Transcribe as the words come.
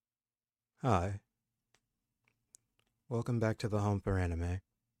Hi, welcome back to the Home for Anime.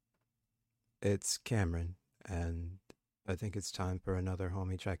 It's Cameron, and I think it's time for another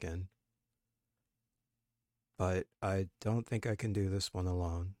homie check in. But I don't think I can do this one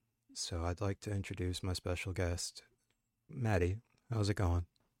alone, so I'd like to introduce my special guest, Maddie. How's it going?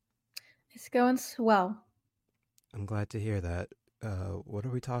 It's going swell. I'm glad to hear that. What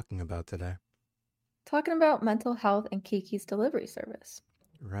are we talking about today? Talking about mental health and Kiki's delivery service.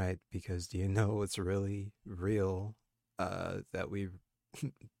 Right, because do you know what's really real that we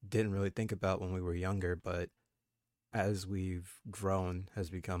didn't really think about when we were younger, but as we've grown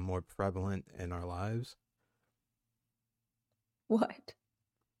has become more prevalent in our lives? What?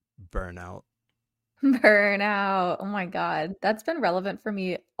 Burnout. Burnout. Oh my God. That's been relevant for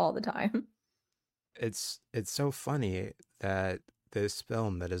me all the time. It's so funny that this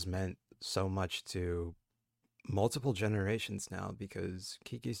film that has meant so much to multiple generations now, because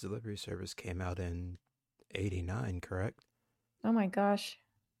Kiki's Delivery Service came out in 89, correct? Oh my gosh.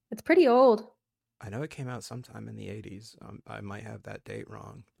 It's pretty old. I know it came out sometime in the 80s. I might have that date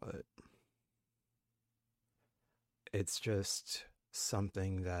wrong, but it's just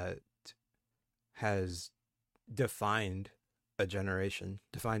something that has defined a generation,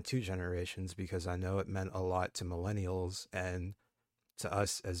 defined two generations, because I know it meant a lot to millennials and to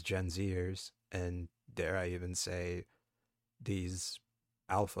us as Gen Zers, and dare I even say these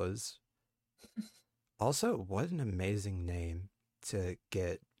alphas. Also, what an amazing name to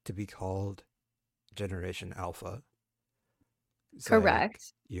get to be called Generation Alpha. It's like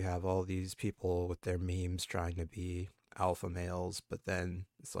Correct. you have all these people with their memes trying to be alpha males, but then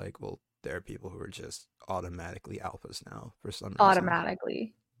it's like, well, there are people who are just automatically alphas now for some reason.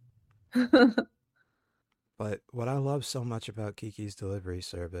 Automatically. But what I love so much about Kiki's Delivery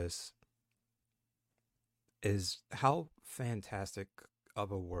Service is how fantastic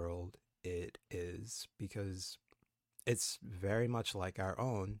of a world it is, because it's very much like our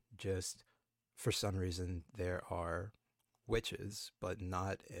own, just for some reason there are witches, but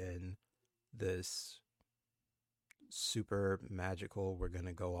not in this super magical, we're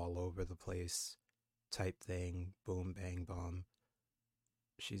gonna go all over the place type thing, boom, bang, bomb.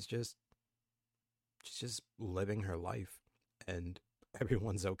 She's just she's just living her life, and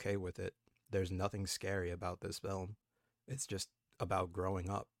everyone's okay with it. There's nothing scary about this film. It's just about growing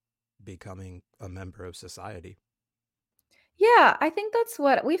up, becoming a member of society. Yeah, I think that's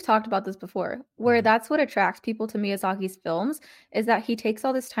what we've talked about this before, where Mm-hmm. that's what attracts people to Miyazaki's films is that he takes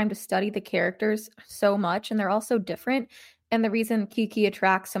all this time to study the characters so much and they're all so different. And the reason Kiki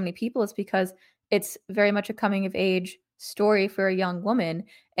attracts so many people is because it's very much a coming of age story for a young woman.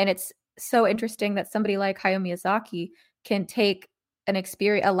 And it's so interesting that somebody like Hayao Miyazaki can take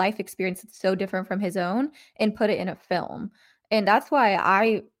a life experience that's so different from his own and put it in a film. And that's why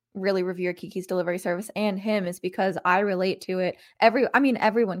I really revere Kiki's delivery service and him is because I relate to it.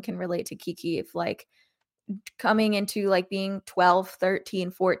 Everyone can relate to Kiki if like coming into like being 12, 13,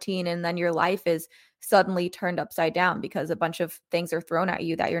 14, and then your life is suddenly turned upside down because a bunch of things are thrown at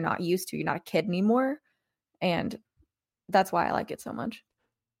you that you're not used to. You're not a kid anymore. And that's why I like it so much.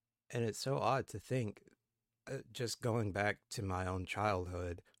 And it's so odd to think, just going back to my own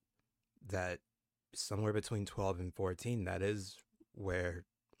childhood, that somewhere between 12 and 14, that is where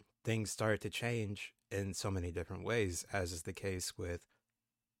things start to change in so many different ways, as is the case with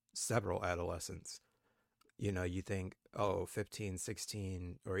several adolescents. You know, you think, oh, 15,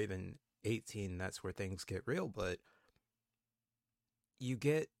 16, or even 18, that's where things get real. But you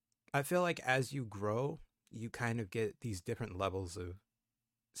get, I feel like as you grow, you kind of get these different levels of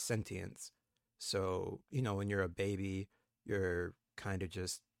sentience. So, you know, when you're a baby, you're kind of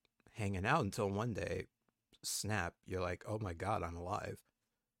just hanging out until one day, snap, you're like, oh my God, I'm alive.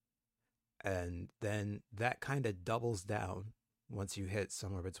 And then that kind of doubles down once you hit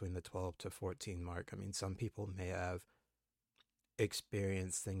somewhere between the 12 to 14 mark. I mean, some people may have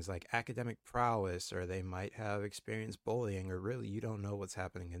experienced things like academic prowess, or they might have experienced bullying, or really, you don't know what's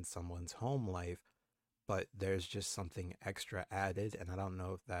happening in someone's home life, but there's just something extra added. And I don't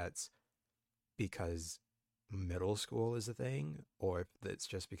know if that's because middle school is a thing, or if it's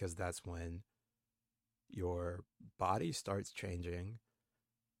just because that's when your body starts changing.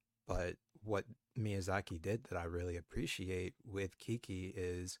 But what Miyazaki did that I really appreciate with Kiki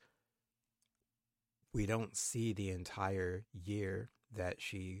is we don't see the entire year that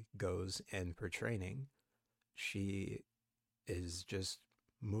she goes in for training. She is just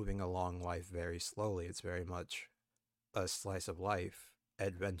moving along life very slowly. It's very much a slice of life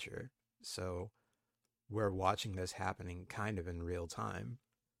adventure. So we're watching this happening kind of in real time.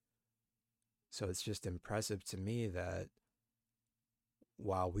 So it's just impressive to me that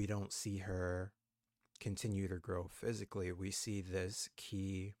while we don't see her continue to grow physically, we see this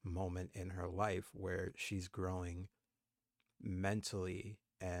key moment in her life where she's growing mentally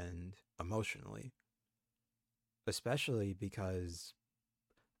and emotionally, especially because,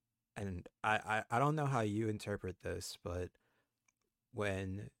 and I don't know how you interpret this, but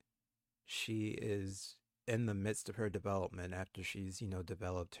when she is in the midst of her development, after she's,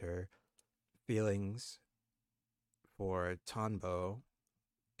 developed her feelings for Tanbo,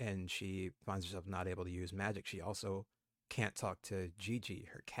 and she finds herself not able to use magic, she also can't talk to Gigi,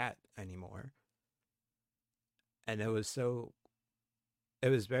 her cat, anymore. And it was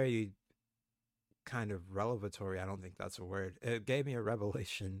very kind of revelatory. I don't think that's a word. It gave me a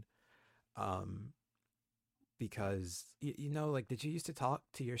revelation, um, because like, did you used to talk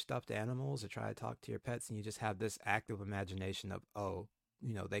to your stuffed animals or try to talk to your pets, and you just have this active imagination of, oh,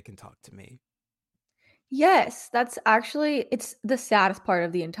 they can talk to me. Yes, that's actually it's the saddest part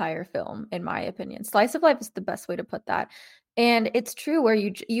of the entire film, in my opinion. Slice of life is the best way to put that. And it's true where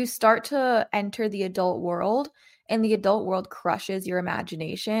you start to enter the adult world, and the adult world crushes your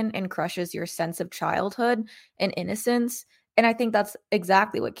imagination and crushes your sense of childhood and innocence. And I think that's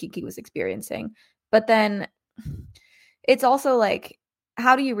exactly what Kiki was experiencing. But then it's also like,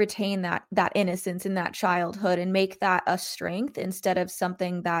 how do you retain that innocence and that childhood and make that a strength instead of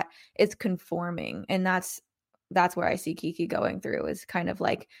something that is conforming? And that's where I see Kiki going through, is kind of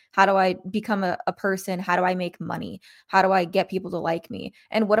like, how do I become a person? How do I make money? How do I get people to like me?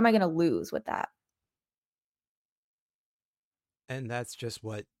 And what am I going to lose with that? And that's just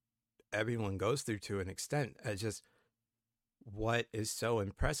what everyone goes through to an extent. It's just what is so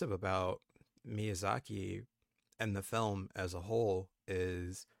impressive about Miyazaki and the film as a whole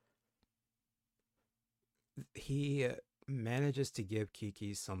is he manages to give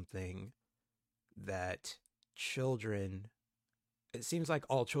Kiki something that children, it seems like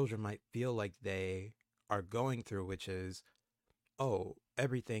all children might feel like they are going through, which is, oh,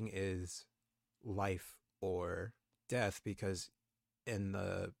 everything is life or death, because in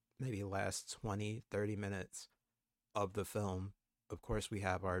the maybe last 20, 30 minutes of the film, of course, we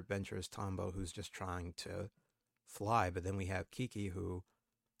have our adventurous Tombo who's just trying to fly, but then we have Kiki who,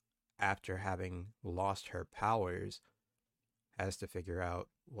 after having lost her powers, has to figure out,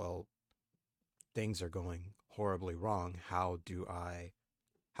 well, things are going horribly wrong. How do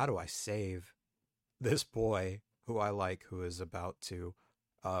I save this boy who I like, who is about to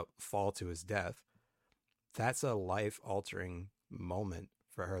fall to his death? That's a life altering moment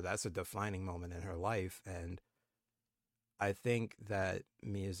for her. That's a defining moment in her life. And I think that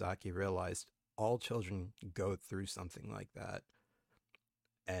Miyazaki realized all children go through something like that.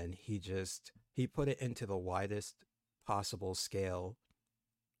 And he put it into the widest possible scale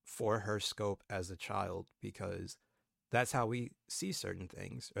for her scope as a child, because that's how we see certain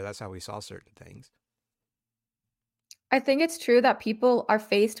things, or that's how we saw certain things. I think it's true that people are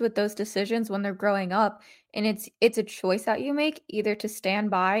faced with those decisions when they're growing up, and it's a choice that you make, either to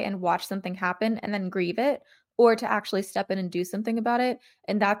stand by and watch something happen and then grieve it, or to actually step in and do something about it.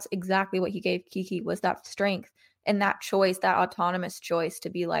 And that's exactly what he gave Kiki, was that strength and that choice, that autonomous choice to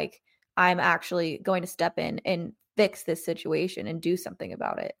be like, I'm actually going to step in and fix this situation and do something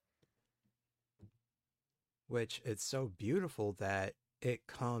about it. Which, it's so beautiful that this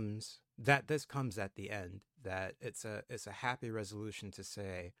comes at the end, that it's a happy resolution to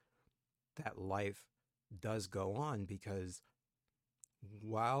say that life does go on, because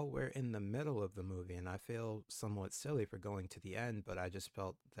while we're in the middle of the movie, and I feel somewhat silly for going to the end, but I just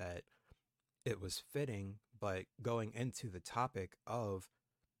felt that it was fitting, but going into the topic of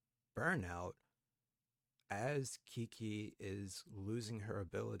burnout, as Kiki is losing her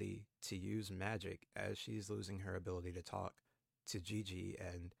ability to use magic, as she's losing her ability to talk to Gigi,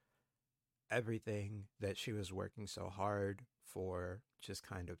 and everything that she was working so hard for just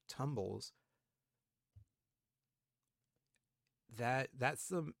kind of tumbles, that's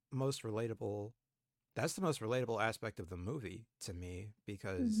the most relatable, aspect of the movie to me,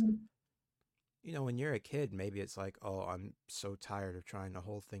 because Mhm. when you're a kid, maybe it's like, oh, I'm so tired of trying to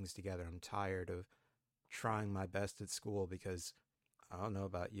hold things together. I'm tired of trying my best at school, because I don't know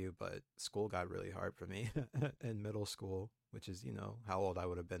about you, but school got really hard for me in middle school, which is, how old I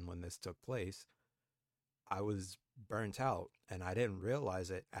would have been when this took place. I was burnt out, and I didn't realize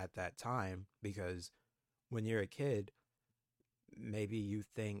it at that time, because when you're a kid, maybe you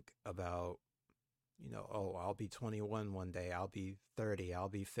think about, oh, I'll be 21 one day, I'll be 30, I'll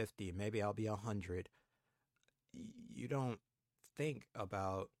be 50, maybe I'll be 100. You don't think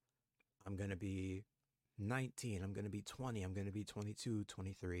about, I'm going to be 19, I'm going to be 20, I'm going to be 22,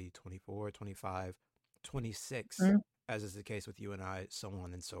 23, 24, 25, 26. as is the case with you and I, so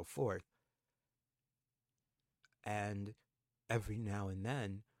on and so forth. And every now and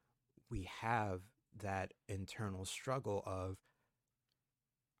then, we have that internal struggle of,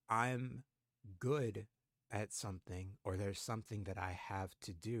 I'm good at something, or there's something that I have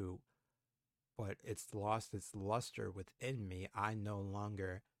to do, but it's lost its luster within me. I no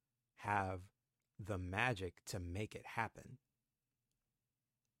longer have the magic to make it happen.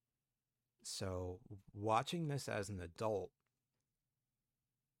 So, watching this as an adult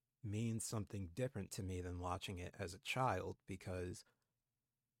means something different to me than watching it as a child, because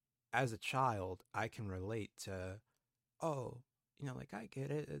as a child, I can relate to, oh, like, I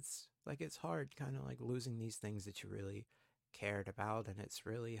get it. It's like, it's hard kind of like losing these things that you really cared about, and it's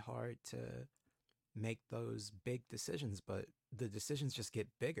really hard to make those big decisions, but the decisions just get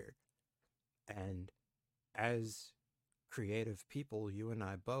bigger. And as creative people, you and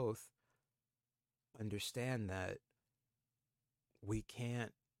I both understand that we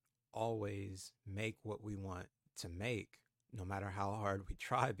can't always make what we want to make, no matter how hard we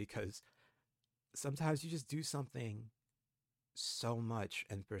try, because sometimes you just do something so much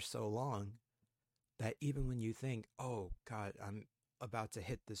and for so long that even when you think, oh God, I'm about to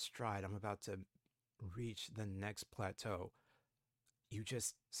hit this stride, I'm about to reach the next plateau, you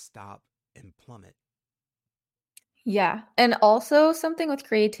just stop and plummet. Yeah. And also something with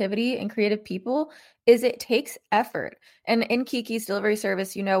creativity and creative people is it takes effort. And in Kiki's delivery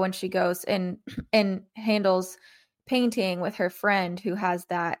service, when she goes and and handles painting with her friend who has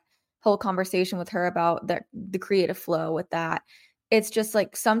that whole conversation with her about the creative flow with that. It's just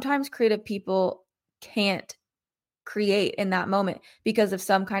like sometimes creative people can't create in that moment because of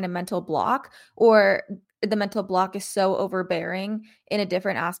some kind of mental block, or the mental block is so overbearing in a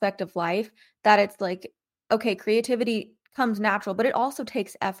different aspect of life that it's like, okay, creativity comes natural, but it also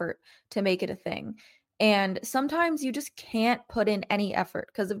takes effort to make it a thing. And sometimes you just can't put in any effort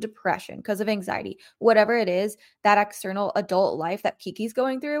because of depression, because of anxiety, whatever it is. That external adult life that Kiki's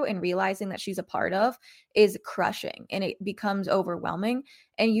going through and realizing that she's a part of is crushing, and it becomes overwhelming,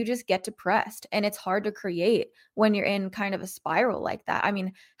 and you just get depressed, and it's hard to create when you're in kind of a spiral like that. I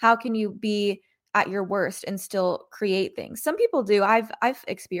mean, how can you be at your worst and still create things? Some people do. I've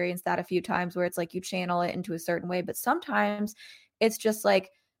experienced that a few times where it's like you channel it into a certain way, but sometimes it's just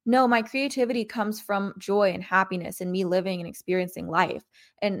like, no, my creativity comes from joy and happiness and me living and experiencing life.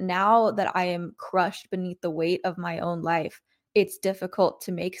 And now that I am crushed beneath the weight of my own life, it's difficult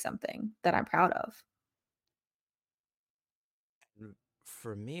to make something that I'm proud of. And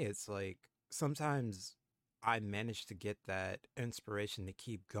for me, it's like sometimes I manage to get that inspiration to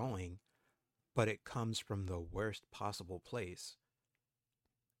keep going, but it comes from the worst possible place.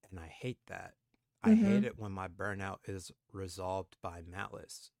 And I hate that. I hate Mhm. it when my burnout is resolved by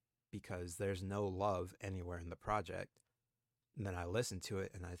malice, because there's no love anywhere in the project. And then I listen to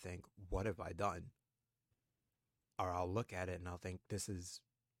it and I think, what have I done? Or I'll look at it and I'll think, this is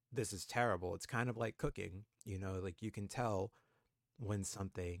terrible. It's kind of like cooking, like you can tell when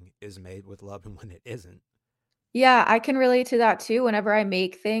something is made with love and when it isn't. Yeah, I can relate to that too. Whenever I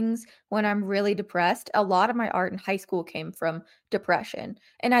make things when I'm really depressed, a lot of my art in high school came from depression.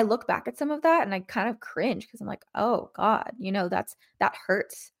 And I look back at some of that and I kind of cringe because I'm like, "Oh God, that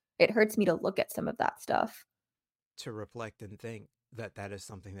hurts." It hurts me to look at some of that stuff. To reflect and think that that is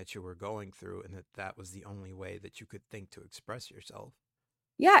something that you were going through, and that that was the only way that you could think to express yourself.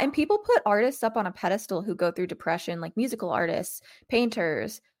 Yeah, and people put artists up on a pedestal who go through depression, like musical artists,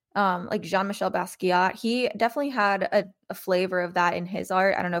 painters, like Jean-Michel Basquiat. He definitely had a flavor of that in his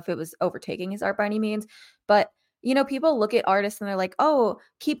art. I don't know if it was overtaking his art by any means, but people look at artists and they're like, "Oh,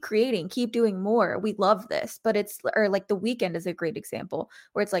 keep creating, keep doing more. We love this." But it's or like The Weeknd is a great example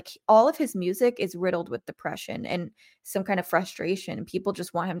where it's like all of his music is riddled with depression and some kind of frustration, and people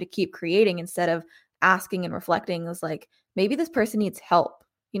just want him to keep creating instead of asking and reflecting. It was like, maybe this person needs help,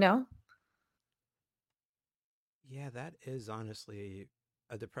 you know? Yeah, that is honestly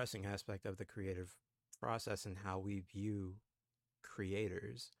a depressing aspect of the creative process and how we view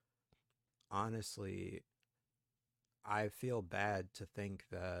creators. Honestly, I feel bad to think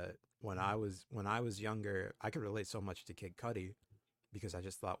that when I was younger, I could relate so much to Kid Cudi, because I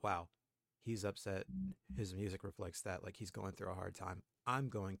just thought, wow, he's upset. His music reflects that. Like, he's going through a hard time. I'm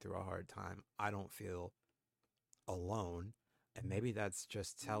going through a hard time. I don't feel alone. And maybe that's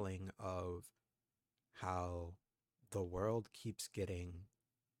just telling of how the world keeps getting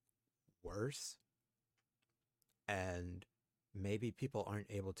worse, and maybe people aren't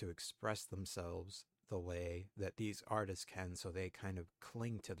able to express themselves the way that these artists can, so they kind of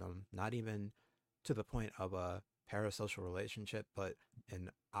cling to them, not even to the point of a parasocial relationship, but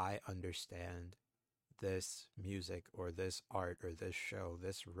an I understand this music or this art or this show,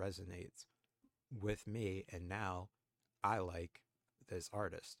 this resonates with me, and now I like this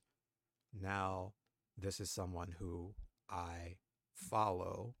artist. Now this is someone who I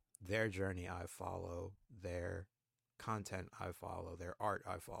follow, their journey I follow, their content I follow, their art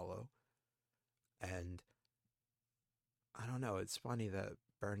I follow. And I don't know, it's funny that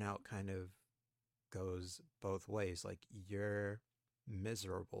burnout kind of goes both ways. Like you're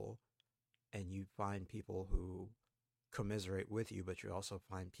miserable and you find people who commiserate with you, but you also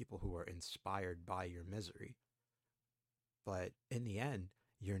find people who are inspired by your misery. But in the end,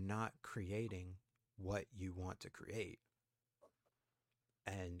 you're not creating what you want to create.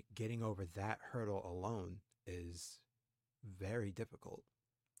 And getting over that hurdle alone is very difficult.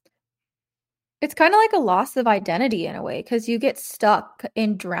 It's kind of like a loss of identity in a way because you get stuck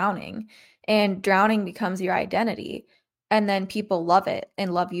in drowning and drowning becomes your identity. And then people love it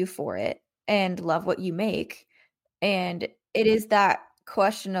and love you for it and love what you make. And it is that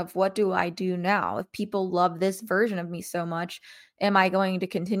question of what do I do now? If people love this version of me so much, am I going to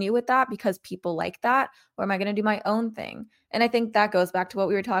continue with that because people like that? Or am I going to do my own thing? And I think that goes back to what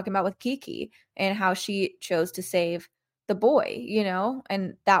we were talking about with Kiki and how she chose to save the boy,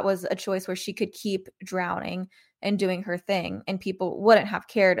 and that was a choice where she could keep drowning and doing her thing, and people wouldn't have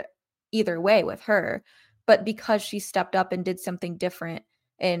cared either way with her. But because she stepped up and did something different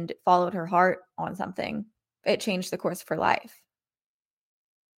and followed her heart on something, it changed the course of her life.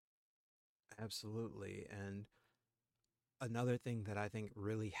 Absolutely. And another thing that I think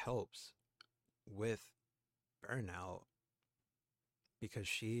really helps with burnout, because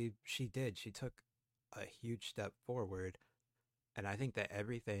she took a huge step forward, and I think that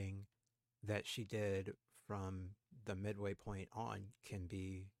everything that she did from the midway point on can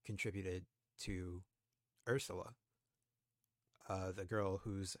be contributed to Ursula, the girl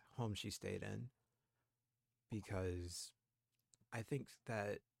whose home she stayed in, because I think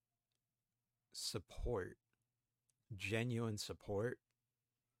that support, genuine support,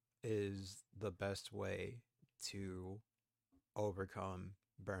 is the best way to overcome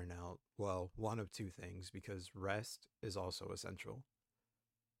burnout. Well, one of two things, because rest is also essential.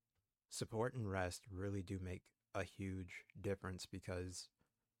 Support and rest really do make a huge difference, because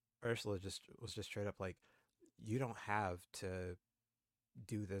Ursula just was just straight up like, you don't have to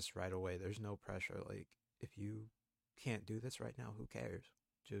do this right away. There's no pressure. Like, if you can't do this right now, who cares?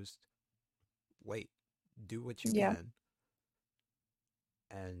 Just wait. Do what you Yeah. can.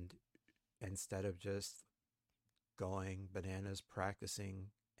 And instead of just going bananas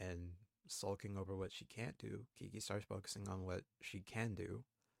practicing and sulking over what she can't do, Kiki starts focusing on what she can do,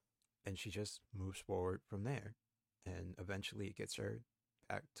 and she just moves forward from there. And eventually it gets her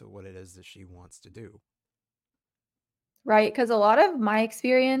back to what it is that she wants to do. Right. Because a lot of my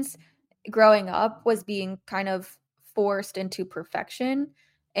experience growing up was being kind of forced into perfection.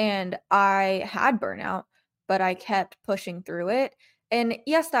 And I had burnout, but I kept pushing through it. And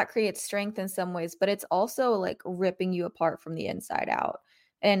yes, that creates strength in some ways, but it's also like ripping you apart from the inside out.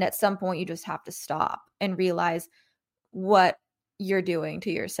 And at some point, you just have to stop and realize what you're doing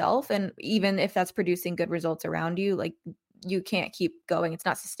to yourself. And even if that's producing good results around you, like you can't keep going. It's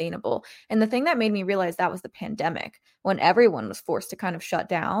not sustainable. And the thing that made me realize that was the pandemic, when everyone was forced to kind of shut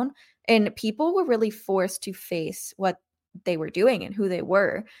down and people were really forced to face what they were doing and who they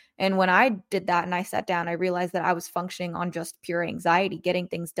were. And when I did that and I sat down, I realized that I was functioning on just pure anxiety, getting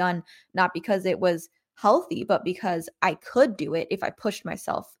things done, not because it was healthy, but because I could do it if I pushed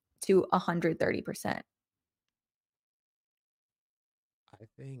myself to 130%. I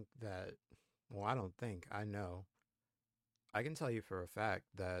think that, well, I don't think, I know. I can tell you for a fact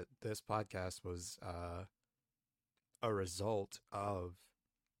that this podcast was a result of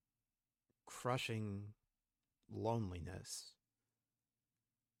crushing loneliness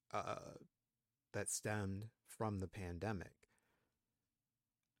uh, that stemmed from the pandemic.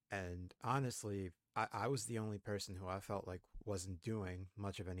 And honestly, I was the only person who I felt like wasn't doing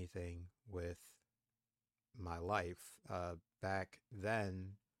much of anything with my life. Back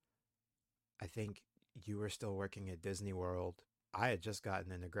then, I think you were still working at Disney World. I had just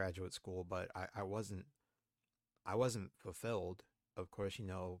gotten into graduate school, but I wasn't fulfilled. Of course,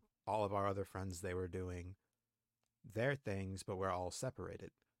 all of our other friends, they were doing their things, but we're all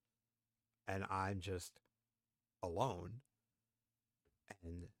separated. And I'm just alone.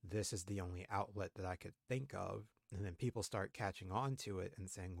 And this is the only outlet that I could think of. And then people start catching on to it and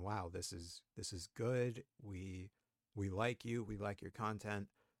saying, "Wow, this is good. We like you. We like your content."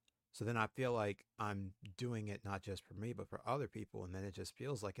 So then I feel like I'm doing it not just for me, but for other people. And then it just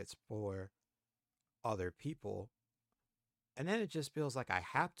feels like it's for other people. And then it just feels like I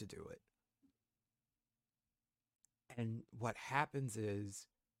have to do it. And what happens is,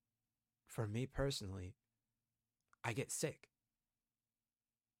 for me personally, I get sick.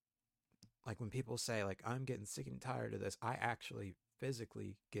 Like when people say, like, I'm getting sick and tired of this, I actually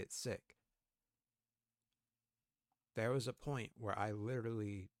physically get sick. There was a point where I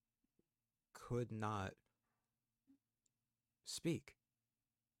literally could not speak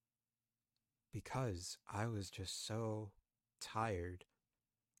because I was just so tired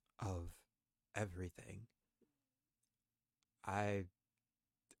of everything. I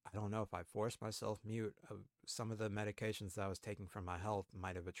I don't know if I forced myself mute. Some of the medications that I was taking for my health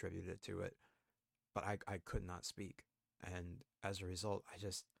might have attributed it to it, but I could not speak. And as a result, I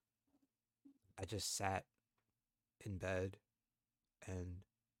just sat in bed and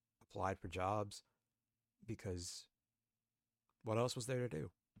applied for jobs because what else was there to do?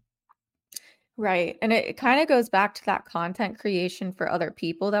 Right. And it kind of goes back to that content creation for other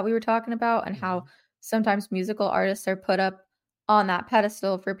people that we were talking about, and how Mm-hmm. sometimes musical artists are put up on that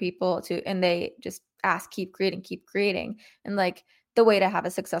pedestal for people to, and they just ask, keep creating, keep creating. And like the way to have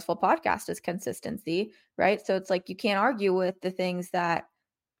a successful podcast is consistency, right? So it's like you can't argue with the things that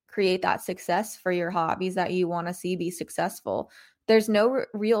create that success for your hobbies that you want to see be successful. There's no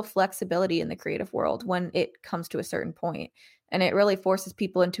real flexibility in the creative world when it comes to a certain point, and it really forces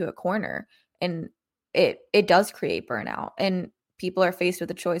people into a corner, and it does create burnout, and people are faced with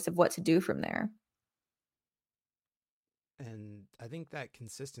a choice of what to do from there. And I think that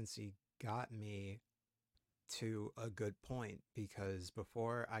consistency got me to a good point because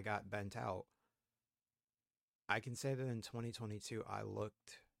before I got bent out, I can say that in 2022 I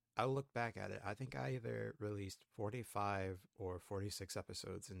looked back at it. I think I either released 45 or 46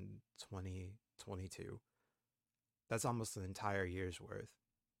 episodes in 2022. That's almost an entire year's worth.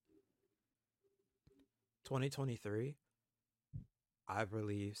 2023, I've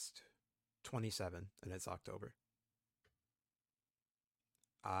released 27 and it's October.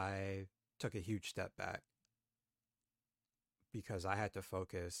 I took a huge step back because I had to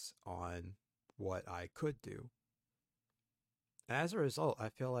focus on what I could do. And as a result, I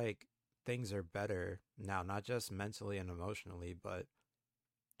feel like things are better now, not just mentally and emotionally, but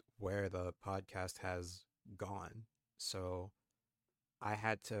where the podcast has gone. So I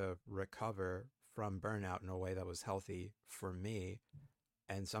had to recover from burnout in a way that was healthy for me.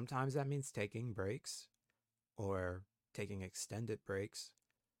 And sometimes that means taking breaks or taking extended breaks.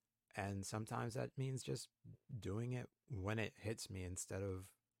 And sometimes that means just doing it when it hits me instead of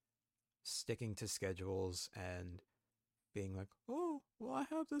sticking to schedules and being like, "Oh, well, I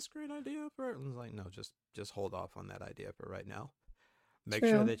have this great idea for it." And it's like, no, just hold off on that idea for right now. Make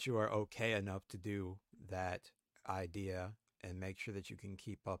sure True. that you are okay enough to do that idea and make sure that you can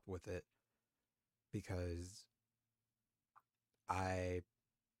keep up with it because I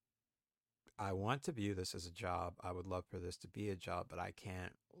I want to view this as a job. I would love for this to be a job, but I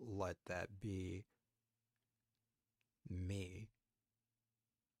can't let that be me.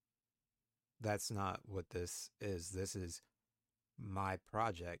 That's not what this is. This is my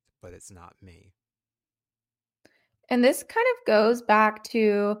project, but it's not me. And this kind of goes back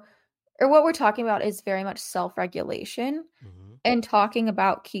to, or what we're talking about is very much self-regulation. Mm-hmm. And talking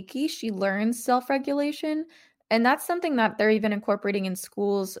about Kiki, she learns self-regulation. And that's something that they're even incorporating in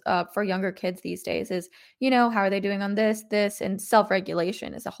schools for younger kids these days is, how are they doing on this, and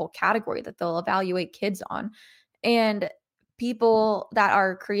self-regulation is a whole category that they'll evaluate kids on. And people that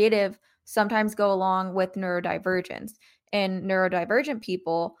are creative sometimes go along with neurodivergence. And neurodivergent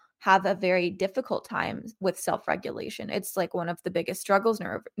people have a very difficult time with self-regulation. It's like one of the biggest struggles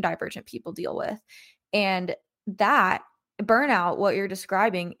neurodivergent people deal with. And that burnout, what you're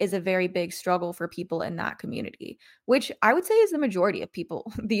describing, is a very big struggle for people in that community, which I would say is the majority of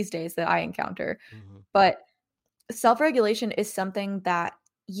people these days that I encounter. Mm-hmm. But self-regulation is something that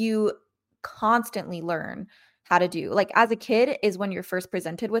you constantly learn how to do. Like as a kid is when you're first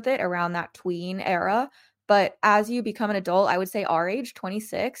presented with it around that tween era. But as you become an adult, I would say our age,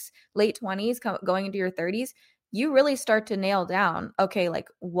 26, late 20s, going into your 30s, you really start to nail down, okay, like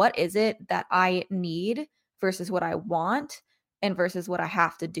what is it that I need versus what I want and versus what I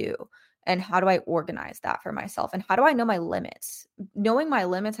have to do? And how do I organize that for myself? And how do I know my limits? Knowing my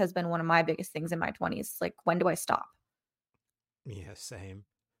limits has been one of my biggest things in my 20s. Like, when do I stop? Yeah, same.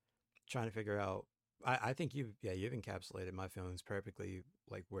 Trying to figure out. I think you've encapsulated my feelings perfectly.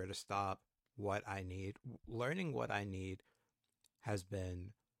 Like where to stop, what I need. Learning what I need has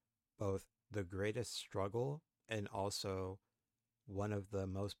been both the greatest struggle and also one of the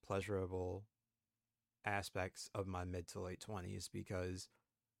most pleasurable aspects of my mid to late 20s because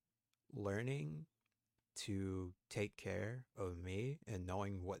learning to take care of me and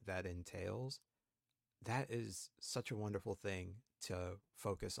knowing what that entails that is such a wonderful thing to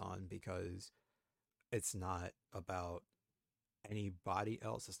focus on because it's not about anybody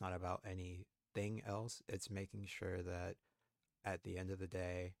else. It's not about anything else. It's making sure that at the end of the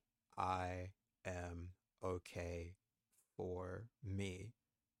day, I am okay for me.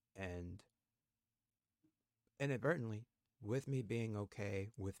 And inadvertently, with me being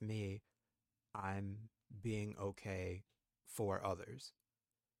okay with me, I'm being okay for others.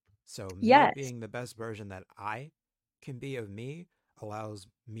 So, me Yes. being the best version that I can be of me allows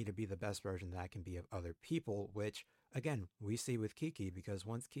me to be the best version that I can be of other people, which, again, we see with Kiki because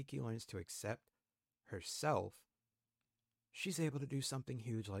once Kiki learns to accept herself, she's able to do something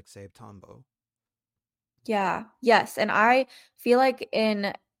huge like save Tombo. Yeah. Yes. And I feel like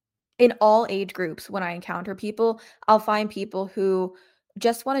in all age groups when I encounter people, I'll find people who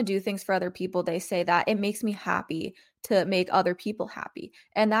just want to do things for other people. They say that it makes me happy to make other people happy.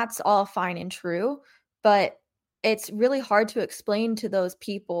 And that's all fine and true, but it's really hard to explain to those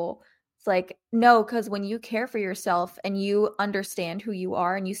people. It's like, no, because when you care for yourself and you understand who you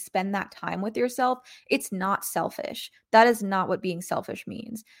are and you spend that time with yourself, it's not selfish. That is not what being selfish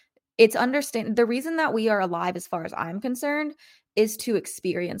means. It's understand the reason that we are alive as far as I'm concerned is to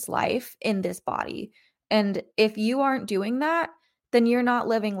experience life in this body. And if you aren't doing that, then you're not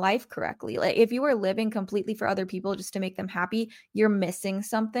living life correctly. Like if you are living completely for other people just to make them happy, you're missing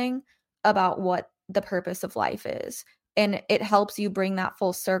something about what the purpose of life is. And it helps you bring that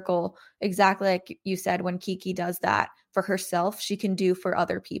full circle, exactly like you said, when Kiki does that for herself, she can do for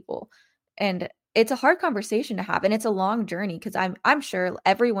other people. And it's a hard conversation to have, and it's a long journey because I'm sure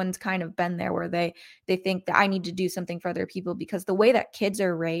everyone's kind of been there where they think that I need to do something for other people because the way that kids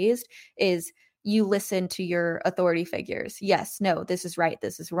are raised is you listen to your authority figures. Yes, no, this is right,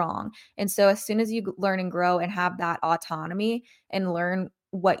 this is wrong. And so as soon as you learn and grow and have that autonomy and learn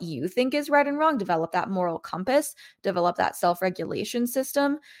what you think is right and wrong, develop that moral compass, develop that self-regulation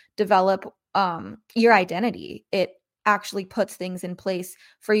system, develop your identity. It actually puts things in place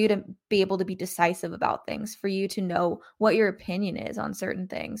for you to be able to be decisive about things, for you to know what your opinion is on certain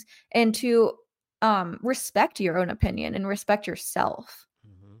things, and to respect your own opinion and respect yourself.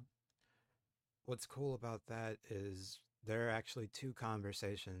 Mm-hmm. What's cool about that is there are actually two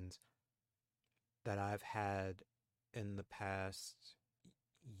conversations that I've had in the past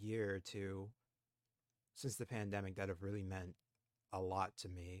year or two since the pandemic that have really meant a lot to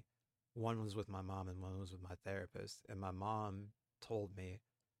me. One was with my mom and one was with my therapist. And my mom told me,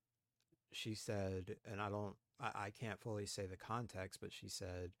 she said, and I can't fully say the context, but she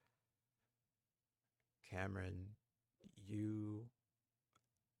said, Cameron, you,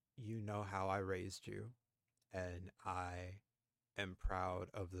 you know how I raised you, and I am proud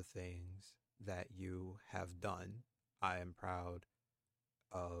of the things that you have done. I am proud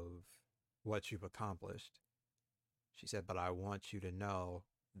of what you've accomplished. She said, but I want you to know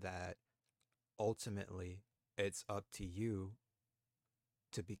that ultimately it's up to you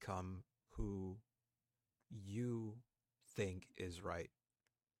to become who you think is right.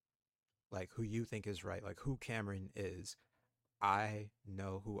 Like who you think is right, like who Cameron is. I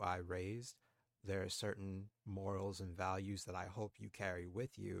know who I raised. There are certain morals and values that I hope you carry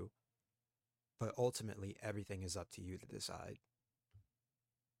with you, but ultimately everything is up to you to decide.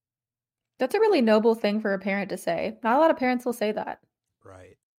 That's a really noble thing for a parent to say. Not a lot of parents will say that.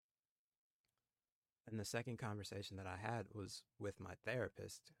 Right. And the second conversation that I had was with my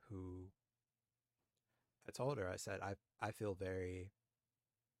therapist, who I told her, I said, I feel very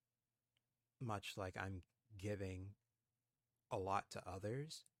much like I'm giving a lot to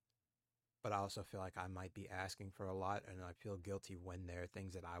others, but I also feel like I might be asking for a lot. And I feel guilty when there are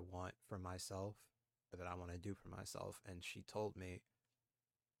things that I want for myself or that I want to do for myself. And she told me,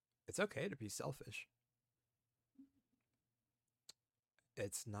 it's okay to be selfish.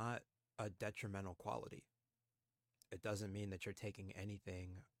 It's not a detrimental quality. It doesn't mean that you're taking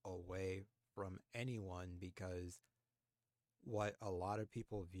anything away from anyone because what a lot of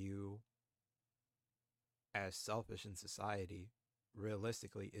people view as selfish in society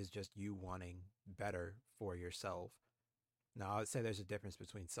realistically is just you wanting better for yourself. Now, I would say there's a difference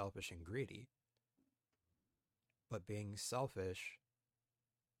between selfish and greedy, but being selfish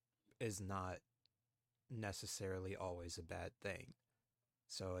is not necessarily always a bad thing.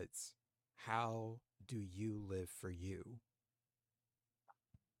 So it's how do you live for you?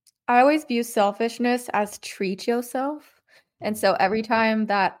 I always view selfishness as treat yourself. And so Mm-hmm. every time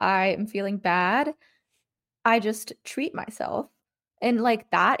that I am feeling bad, I just treat myself. And like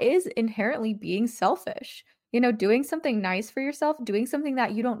that is inherently being selfish. doing something nice for yourself, doing something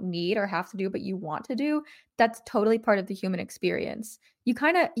that you don't need or have to do, but you want to do, that's totally part of the human experience.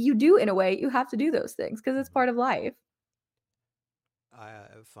 You do in a way, you have to do those things because it's Mhm. part of life.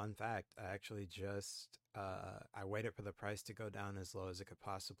 Fun fact, I actually just I waited for the price to go down as low as it could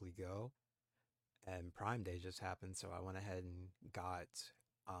possibly go, and Prime Day just happened, so I went ahead and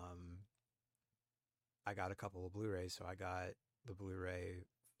um I got a couple of Blu-rays. So I got the Blu-ray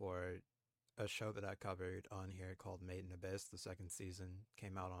for a show that I covered on here called Made in Abyss. The second season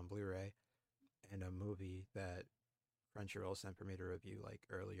came out on Blu-ray, and a movie that Crunchyroll sent for me to review like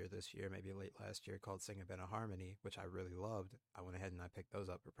earlier this year, maybe late last year, called Sing a Bit of Harmony, which I really loved. I went ahead and I picked those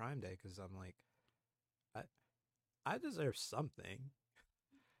up for Prime Day because I'm like, I I deserve something.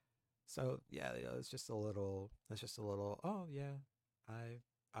 So yeah, it's just a little. It's just a little. Oh yeah,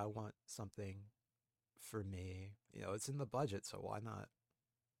 I want something for me. It's in the budget, so why not?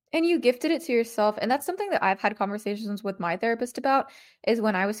 And you gifted it to yourself, and that's something that I've had conversations with my therapist about, is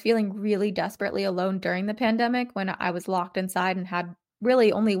when I was feeling really desperately alone during the pandemic, when I was locked inside and had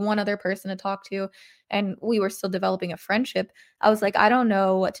really only one other person to talk to, and we were still developing a friendship. I was like, "I don't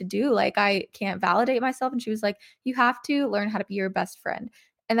know what to do, like, I can't validate myself," and she was like, "You have to learn how to be your best friend."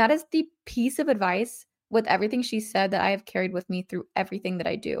 And that is the piece of advice with everything she said that I have carried with me through everything that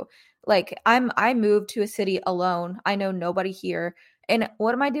I do. Like, I moved to a city alone, I know nobody here, and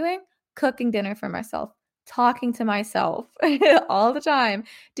what am I doing? Cooking dinner for myself, talking to myself all the time,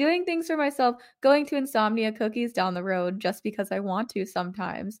 doing things for myself, going to Insomnia Cookies down the road just because I want to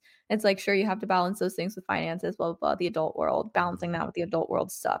sometimes. It's like, sure, you have to balance those things with finances, blah, blah, blah, the adult world. Balancing Mm-hmm. that with the adult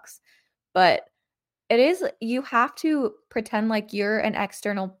world sucks. But it is you have to pretend like you're an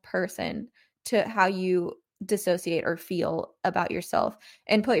external person to how you dissociate or feel about yourself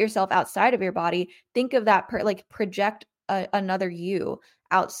and put yourself outside of your body. Think of that like project another you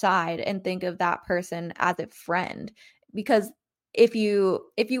outside and think of that person as a friend because if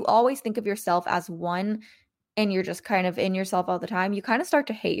you always think of yourself as one and you're just kind of in yourself all the time, you kind of start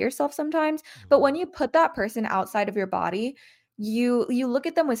to hate yourself sometimes. But Mm-hmm. when you put that person outside of your body, you look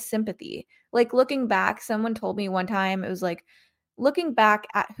at them with sympathy. Like looking back, someone told me one time, it was like looking back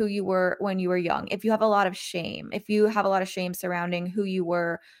at who you were when you were young. If you have a lot of shame, if you have a lot of shame surrounding who you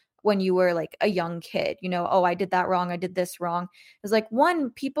were when you were like a young kid, oh, I did that wrong, I did this wrong. It's like one,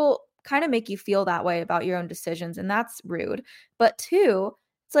 people kind of make you feel that way about your own decisions, and that's rude. But two,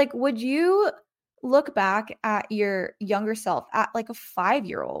 it's like, would you look back at your younger self, at like a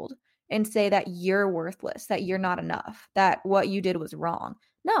 5-year-old, and say that you're worthless, that you're not enough, that what you did was wrong?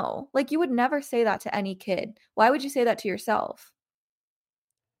 No, like you would never say that to any kid. Why would you say that to yourself?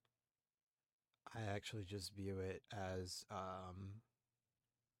 I actually just view it as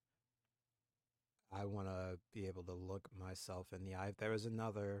I want to be able to look myself in the eye. If there was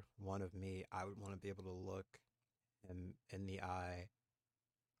another one of me, I would want to be able to look him in the eye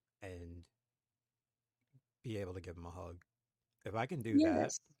and be able to give him a hug. If I can do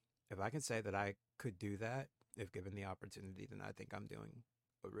that, Yes. if I can say that I could do that, if given the opportunity, then I think I'm doing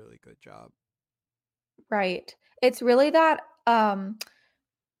a really good job. Right. It's really that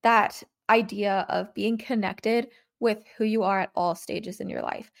idea of being connected with who you are at all stages in your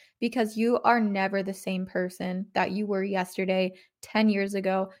life because you are never the same person that you were yesterday, 10 years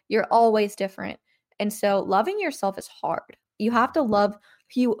ago. You're always different. And so loving yourself is hard. You have to Mm-hmm. love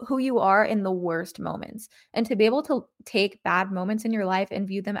who you are in the worst moments and to be able to take bad moments in your life and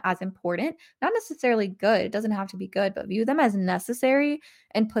view them as important, not necessarily good. It doesn't have to be good, but view them as necessary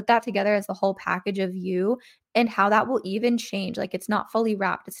and put that together as the whole package of you and how that will even change. Like it's not fully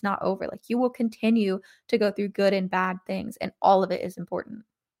wrapped, it's not over. Like you will continue to go through good and bad things, and all of it is important.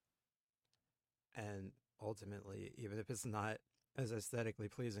 And ultimately, even if it's not as aesthetically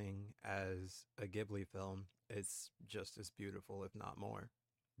pleasing as a Ghibli film, it's just as beautiful, if not more,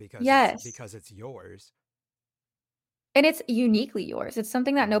 because it's Yes. because it's yours. And it's uniquely yours. It's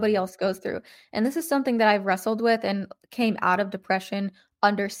something that nobody Mm-hmm. else goes through. And this is something that I've wrestled with and came out of depression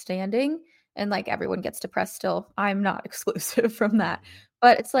understanding. And like everyone gets depressed still. I'm not exclusive from that. Mm-hmm.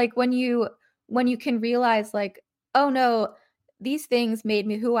 But it's like when you can realize like, oh no, these things made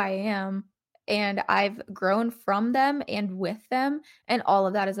me who I am and I've grown from them and with them and all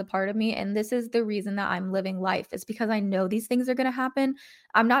of that is a part of me and this is the reason that I'm living life. It's because I know these things are going to happen.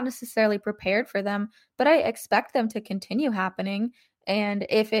 I'm not necessarily prepared for them, but I expect them to continue happening. And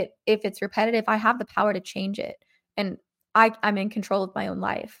if it's repetitive, I have the power to change it. And I'm in control of my own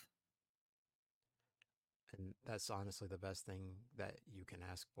life. And that's honestly the best thing that you can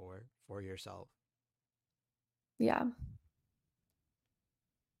ask for yourself. Yeah.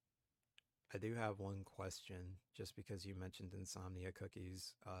 I do have one question, just because you mentioned insomnia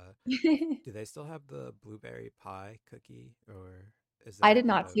cookies. Do they still have the blueberry pie cookie, or is I that did out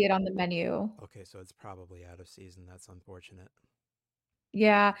not of? see it on the menu. Okay, so it's probably out of season. That's unfortunate.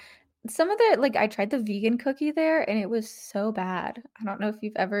 Yeah. Some of the like I tried the vegan cookie there and it was so bad. I don't know if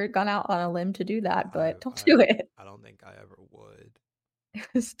you've ever gone out on a limb to do that, I but don't I do it. I don't think I ever would. It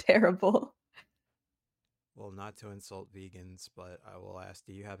was terrible. Well, not to insult vegans, but I will ask,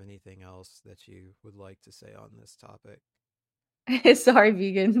 do you have anything else that you would like to say on this topic? Sorry,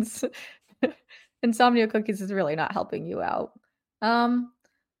 vegans. Insomnia cookies is really not helping you out. Um,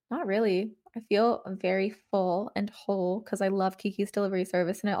 Not really. I feel very full and whole because I love Kiki's delivery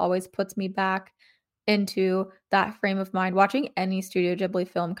service and it always puts me back into that frame of mind. Watching any Studio Ghibli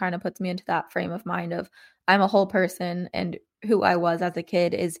film kind of puts me into that frame of mind of I'm a whole person and who I was as a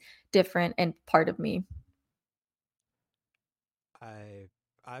kid is different and part of me. I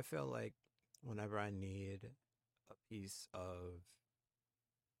I feel like whenever I need a piece of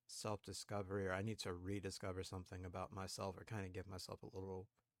self-discovery, or I need to rediscover something about myself, or kind of give myself a little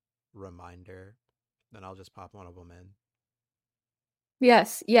reminder, then I'll just pop one of them in.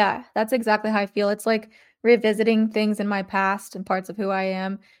 Yes, yeah, that's exactly how I feel. It's like revisiting things in my past and parts of who I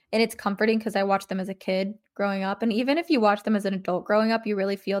am. And it's comforting because I watched them as a kid growing up. And even if you watch them as an adult growing up, you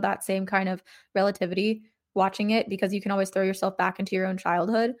really feel that same kind of relativity watching it because you can always throw yourself back into your own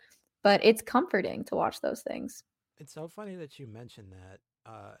childhood. But it's comforting to watch those things. It's so funny that you mentioned that,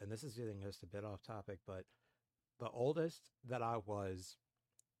 and this is getting just a bit off topic, but the oldest that I was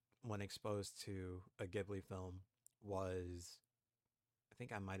when exposed to a Ghibli film was, I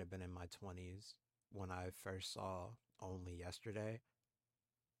think I might have been in my 20s when I first saw Only Yesterday.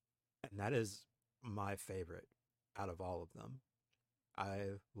 And that is my favorite out of all of them.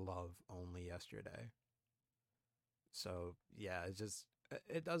 I love Only Yesterday. So yeah, it's just,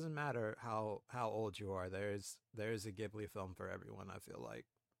 it doesn't matter how old you are. There's a Ghibli film for everyone, I feel like.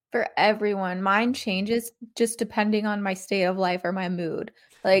 For everyone, mine Hmm. changes just depending on my state of life or my mood.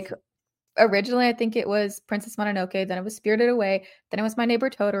 Like originally, I think it was Princess Mononoke, then it was Spirited Away, then it was My Neighbor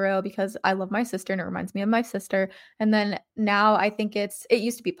Totoro because I love my sister and it reminds me of my sister. And then now I think it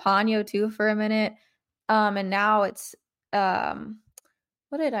used to be Ponyo too for a minute. And now it's um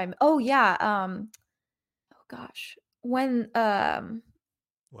what did I oh yeah, oh gosh. When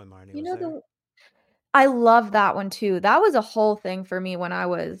When Marnie you was know there. the I love that one too. That was a whole thing for me when I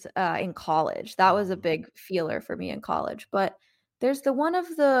was in college. That was a Hmm. big feeler for me in college. But there's the one of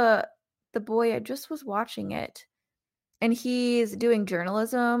the boy I just was watching it and he's doing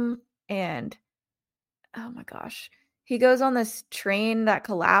journalism and oh my gosh. He goes on this train that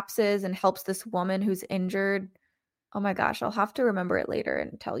collapses and helps this woman who's injured. Oh my gosh, I'll have to remember it later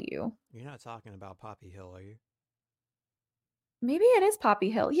and tell you. You're not talking about Poppy Hill, are you? Maybe it is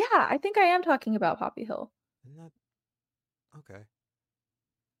Poppy Hill. Yeah, I think I am talking about Poppy Hill. Isn't that okay?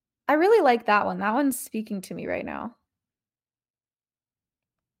 I really like that one. That one's speaking to me right now.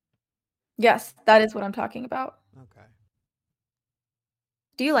 Yes, that is what I'm talking about. Okay.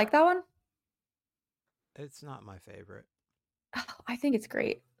 Do you like that one? It's not my favorite, Oh, I think it's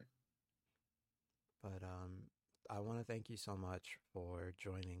great. but I want to thank you so much for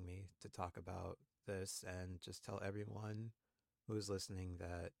joining me to talk about this, and just tell everyone who's listening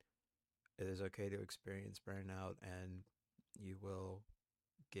that it is okay to experience burnout, and you will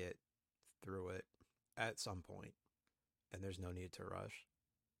get through it at some point, and there's no need to rush.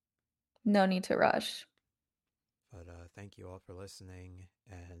 No need to rush. But thank you all for listening,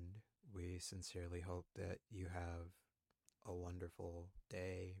 and we sincerely hope that you have a wonderful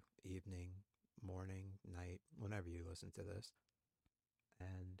day, evening, morning, night, whenever you listen to this.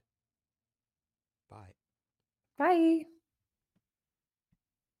 And bye. Bye.